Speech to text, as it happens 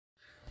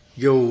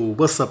Yo,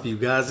 what's up, you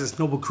guys? It's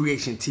Noble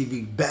Creation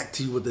TV back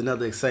to you with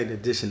another exciting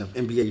edition of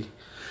NBA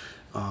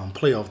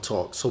playoff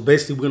talk. So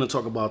basically, we're going to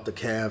talk about the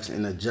Cavs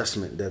and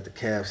adjustment that the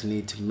Cavs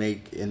need to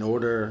make in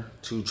order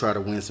to try to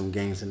win some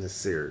games in this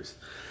series.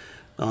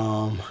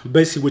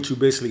 Basically, what you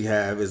basically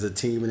have is a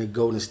team in the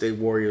Golden State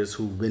Warriors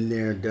who've been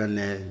there and done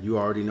that. You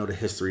already know the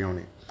history on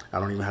it.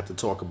 I don't even have to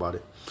talk about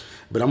it.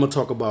 But I'm going to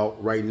talk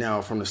about right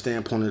now from the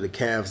standpoint of the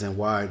Cavs and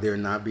why they're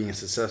not being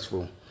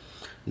successful.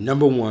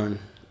 Number one,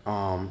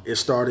 it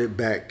started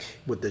back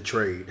with the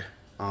trade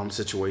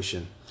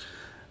situation.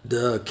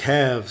 The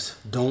Cavs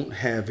don't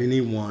have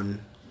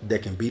anyone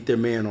that can beat their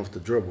man off the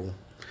dribble.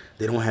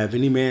 They don't have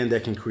any man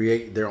that can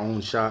create their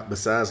own shot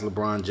besides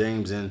LeBron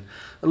James and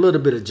a little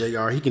bit of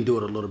JR. He can do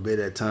it a little bit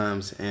at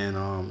times, and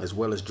as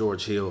well as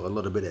George Hill a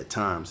little bit at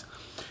times.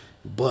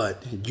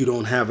 But you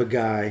don't have a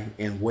guy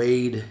in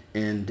Wade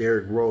and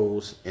Derrick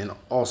Rose and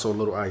also a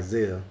little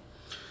Isaiah.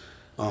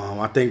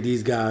 I think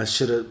these guys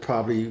should have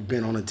probably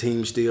been on a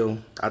team still.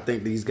 I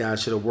think these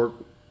guys should have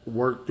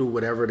worked through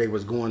whatever they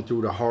was going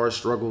through, the hard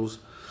struggles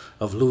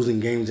of losing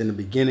games in the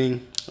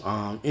beginning.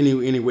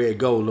 Anywhere it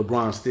go,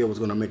 LeBron still was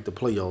going to make the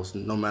playoffs,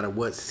 no matter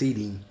what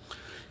seeding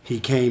he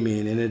came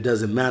in. And it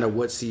doesn't matter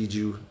what seed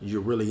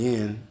you're really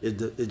in.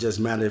 It just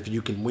matters if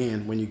you can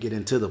win when you get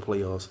into the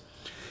playoffs.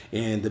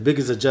 And the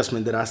biggest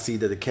adjustment that I see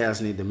that the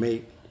Cavs need to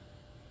make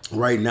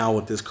right now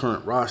with this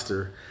current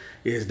roster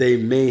is they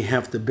may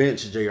have to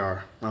bench JR.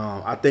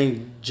 I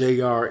think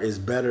JR is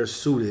better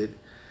suited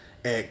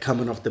at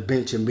coming off the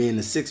bench and being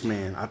the sixth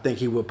man. I think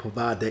he will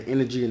provide that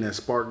energy and that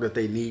spark that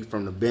they need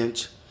from the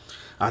bench.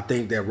 I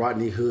think that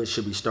Rodney Hood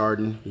should be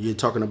starting. You're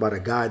talking about a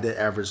guy that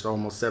averaged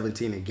almost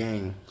 17 a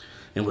game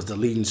and was the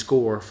leading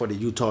scorer for the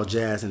Utah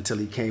Jazz until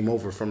he came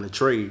over from the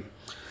trade.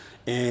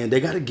 And they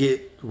got to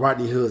get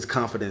Rodney Hood's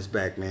confidence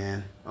back,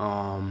 man.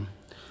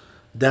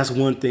 That's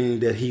one thing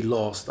that he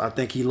lost. I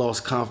think he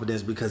lost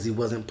confidence because he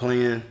wasn't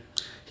playing.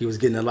 He was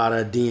getting a lot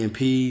of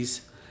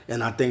DNPs.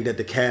 And I think that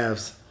the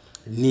Cavs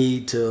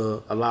need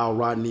to allow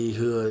Rodney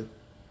Hood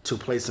to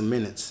play some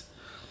minutes.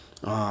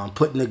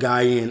 Putting the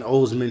guy in,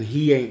 Osman,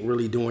 he ain't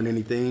really doing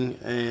anything.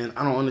 And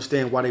I don't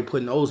understand why they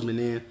putting Osman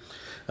in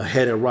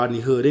ahead of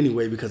Rodney Hood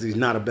anyway, because he's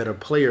not a better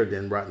player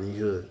than Rodney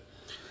Hood.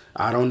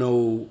 I don't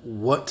know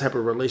what type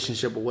of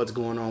relationship or what's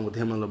going on with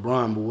him and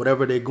LeBron, but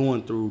whatever they're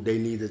going through, they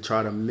need to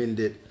try to mend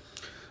it.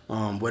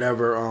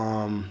 Whatever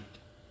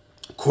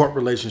court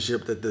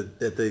relationship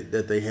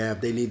that they have,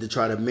 they need to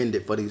try to mend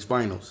it for these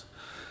finals.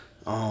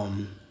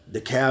 The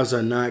Cavs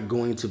are not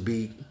going to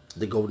beat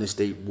the Golden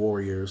State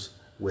Warriors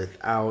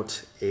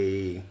without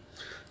a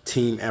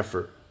team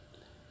effort,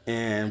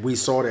 and we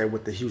saw that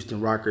with the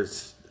Houston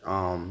Rockets.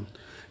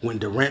 When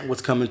Durant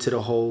was coming to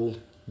the hole,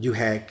 you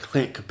had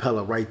Clint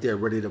Capella right there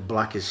ready to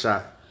block his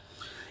shot,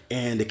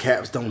 and the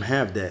Cavs don't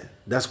have that.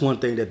 That's one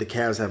thing that the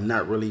Cavs have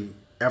not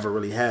ever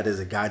really had, is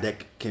a guy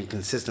that can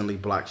consistently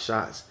block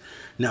shots.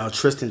 Now,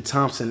 Tristan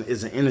Thompson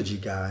is an energy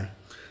guy,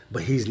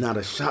 but he's not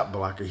a shot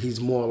blocker. He's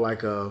more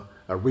like a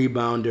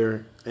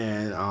rebounder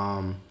and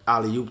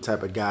alley-oop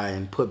type of guy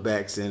and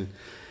putbacks, and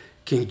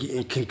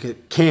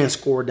can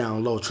score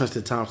down low.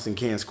 Tristan Thompson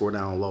can score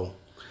down low.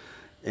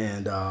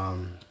 And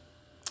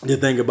the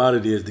thing about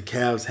it is the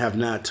Cavs have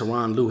not,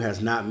 Tyronn Lue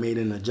has not made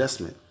an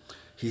adjustment.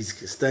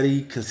 He's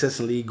steady,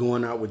 consistently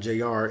going out with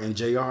JR, and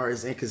JR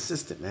is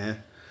inconsistent,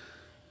 man.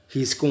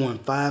 He's scoring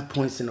 5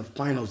 points in the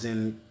finals,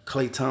 and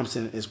Klay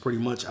Thompson is pretty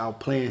much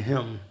outplaying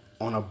him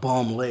on a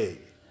bum leg.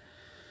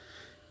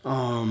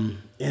 And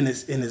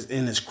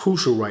it's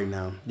crucial right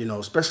now,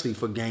 especially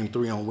for Game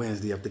 3 on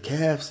Wednesday. If the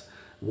Cavs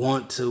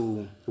want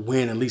to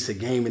win at least a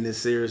game in this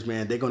series,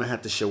 man, they're gonna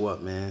have to show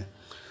up, man.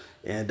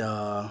 And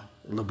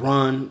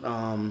LeBron,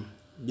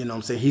 what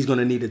I'm saying, he's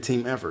gonna need a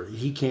team effort.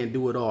 He can't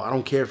do it all. I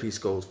don't care if he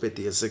scores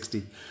 50 or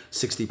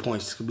 60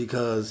 points,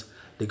 because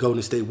the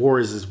Golden State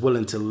Warriors is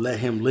willing to let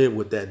him live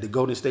with that. The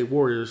Golden State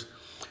Warriors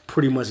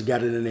pretty much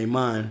got it in their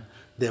mind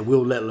that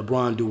we'll let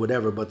LeBron do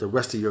whatever, but the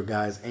rest of your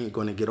guys ain't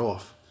going to get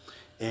off.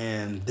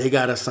 And they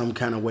got us some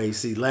kind of way.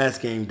 See,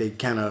 last game, they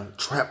kind of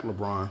trapped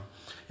LeBron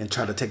and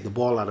tried to take the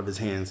ball out of his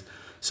hands.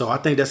 So I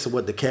think that's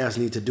what the Cavs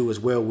need to do as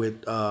well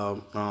with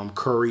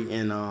Curry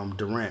and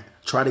Durant.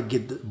 Try to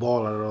get the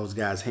ball out of those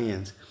guys'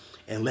 hands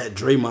and let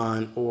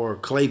Draymond or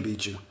Klay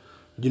beat you.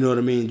 You know what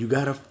I mean? You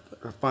got to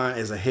find,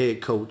 as a head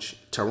coach,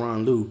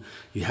 Tyronn Lue,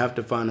 you have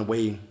to find a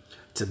way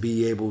to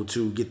be able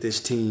to get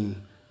this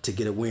team to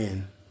get a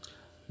win,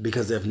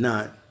 because if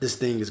not, this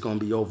thing is going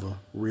to be over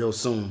real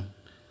soon.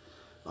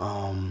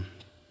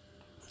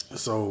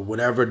 So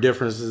whatever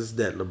differences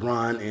that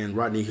LeBron and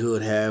Rodney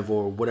Hood have,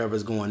 or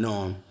whatever's going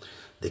on,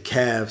 the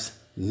Cavs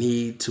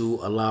need to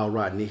allow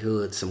Rodney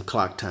Hood some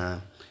clock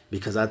time,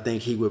 because I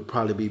think he would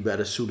probably be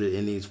better suited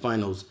in these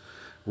finals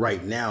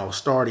right now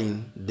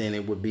starting than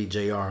it would be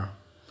JR.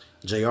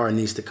 JR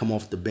needs to come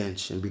off the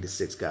bench and be the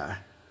sixth guy.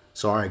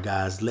 So, all right,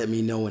 guys, let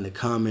me know in the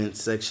comments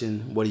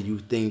section, what do you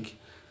think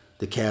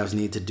the Cavs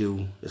need to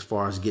do as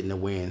far as getting a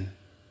win?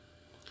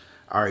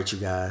 All right, you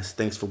guys,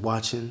 thanks for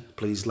watching.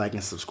 Please like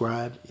and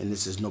subscribe. And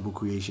this is Noble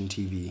Creation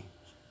TV.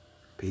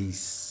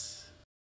 Peace.